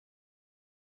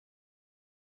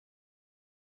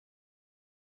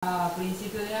A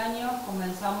principio de año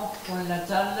comenzamos con la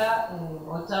charla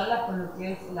o charlas con lo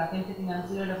que es el agente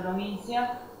financiero de la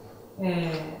provincia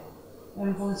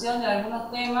en función de algunos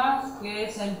temas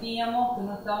que sentíamos que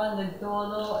no estaban del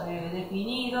todo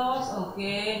definidos o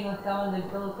que no estaban del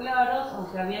todo claros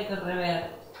o que había que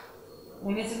rever.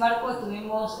 En ese marco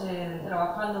estuvimos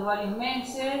trabajando varios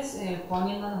meses,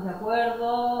 poniéndonos de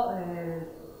acuerdo,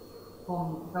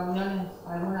 con reuniones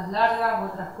algunas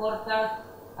largas, otras cortas,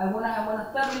 algunas en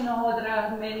buenos términos,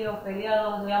 otras medio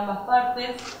peleados de ambas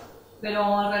partes,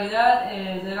 pero en realidad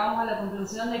llegamos a la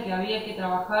conclusión de que había que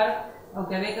trabajar o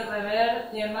que había que rever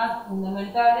temas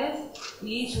fundamentales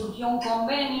y surgió un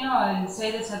convenio el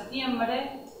 6 de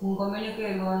septiembre, un convenio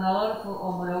que el gobernador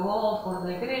homologó por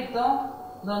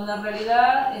decreto, donde en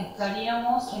realidad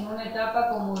estaríamos en una etapa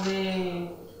como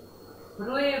de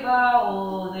prueba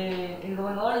o de, el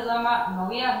gobernador le llama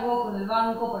noviazgo con el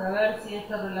banco para ver si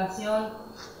esta relación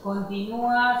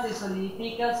continúa, se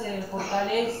solidifica, se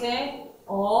fortalece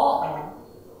o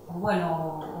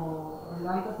el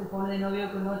banco se pone de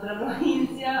novio con otra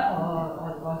provincia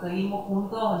o seguimos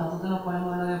juntos o nosotros nos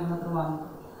ponemos de novio con otro banco.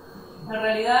 En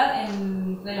realidad,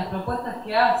 entre las propuestas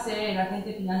que hace el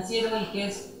agente financiero y que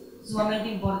es sumamente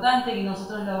importante y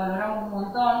nosotros lo valoramos un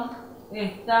montón,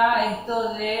 está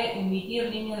esto de emitir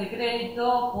líneas de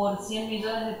crédito por 100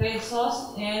 millones de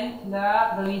pesos en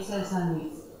la provincia de San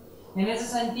Luis. En ese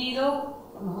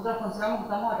sentido, nosotros consideramos que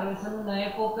estamos atravesando una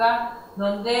época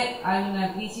donde hay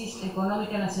una crisis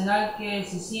económica nacional que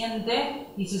se siente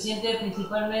y se siente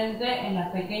principalmente en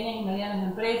las pequeñas y medianas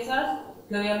empresas,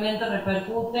 que obviamente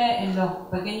repercute en los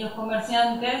pequeños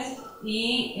comerciantes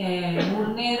y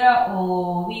vulnera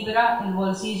o vibra el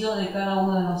bolsillo de cada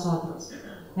uno de nosotros.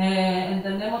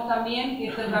 Entendemos también que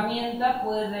esta herramienta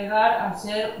puede llegar a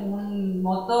ser un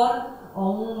motor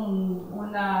o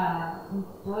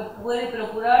puede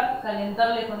procurar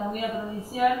calentar la economía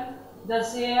provincial, ya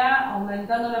sea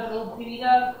aumentando la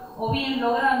productividad o bien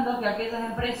logrando que aquellas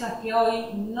empresas que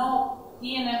hoy no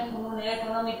tienen una unidad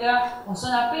económica o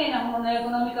son apenas una unidad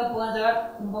económica puedan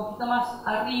llegar un poquito más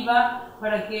arriba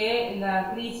para que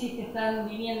la crisis que están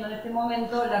viviendo en este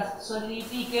momento las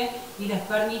solidifique y les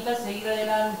permita seguir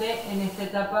adelante en esta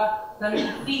etapa tan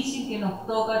difícil que nos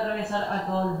toca atravesar a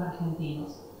todos los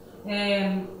argentinos.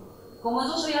 Como yo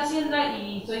soy Hacienda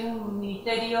y soy un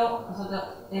ministerio,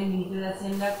 el Ministerio de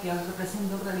Hacienda que hoy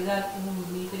represento en realidad es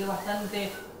un ministerio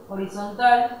bastante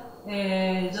horizontal,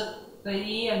 yo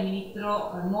pedí al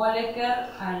ministro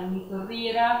Molleker, al ministro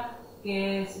Riera,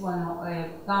 que es,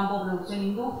 campo, producción,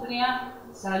 industria,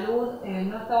 salud,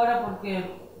 no está ahora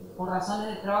porque por razones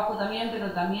de trabajo también,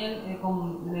 pero también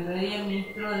le pedí al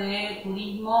ministro de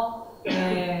Turismo,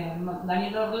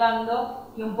 Daniel Orlando,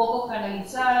 que un poco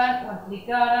canalizaran o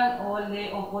explicaran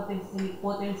o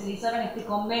potencializaran este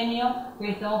convenio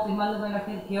que estamos firmando con la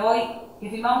gente, que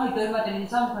firmamos y que hoy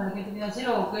materializamos con el agente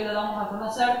financiero o que hoy lo damos a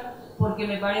conocer, porque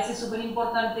me parece súper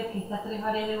importante que estas tres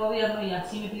áreas de gobierno, y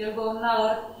así me pidió el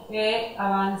gobernador,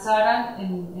 avanzaran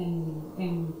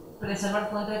en preservar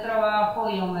fuentes de trabajo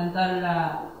y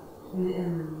aumentar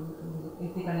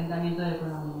este calentamiento de la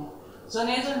economía. Son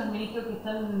ellos los ministros que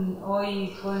están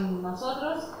hoy con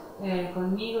nosotros,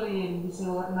 conmigo y el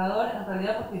vicegobernador, en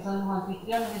realidad porque son los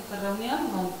anfitriones de esta reunión,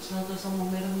 nosotros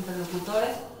somos meros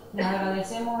interlocutores. Les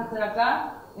agradecemos estar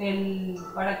acá.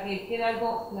 Para que quede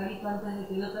algo clarito antes de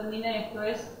que yo termine, esto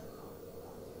es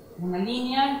una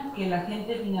línea que el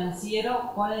agente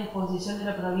financiero pone a disposición de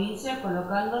la provincia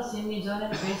colocando 100 millones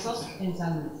de pesos en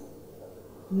San Luis.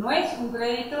 No es un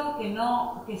crédito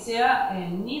que sea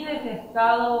ni desde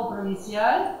Estado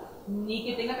provincial ni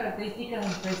que tenga características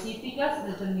específicas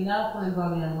determinadas por el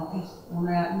gobierno. Es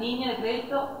una línea de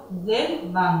crédito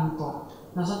del banco.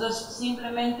 Nosotros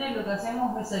simplemente lo que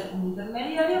hacemos es ser un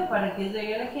intermediario para que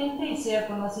llegue a la gente y sea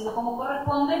conocido como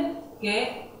corresponde,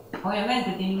 que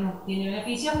obviamente tiene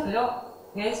beneficios, pero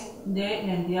es de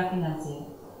la entidad financiera.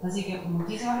 Así que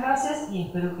muchísimas gracias y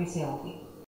espero que sea útil.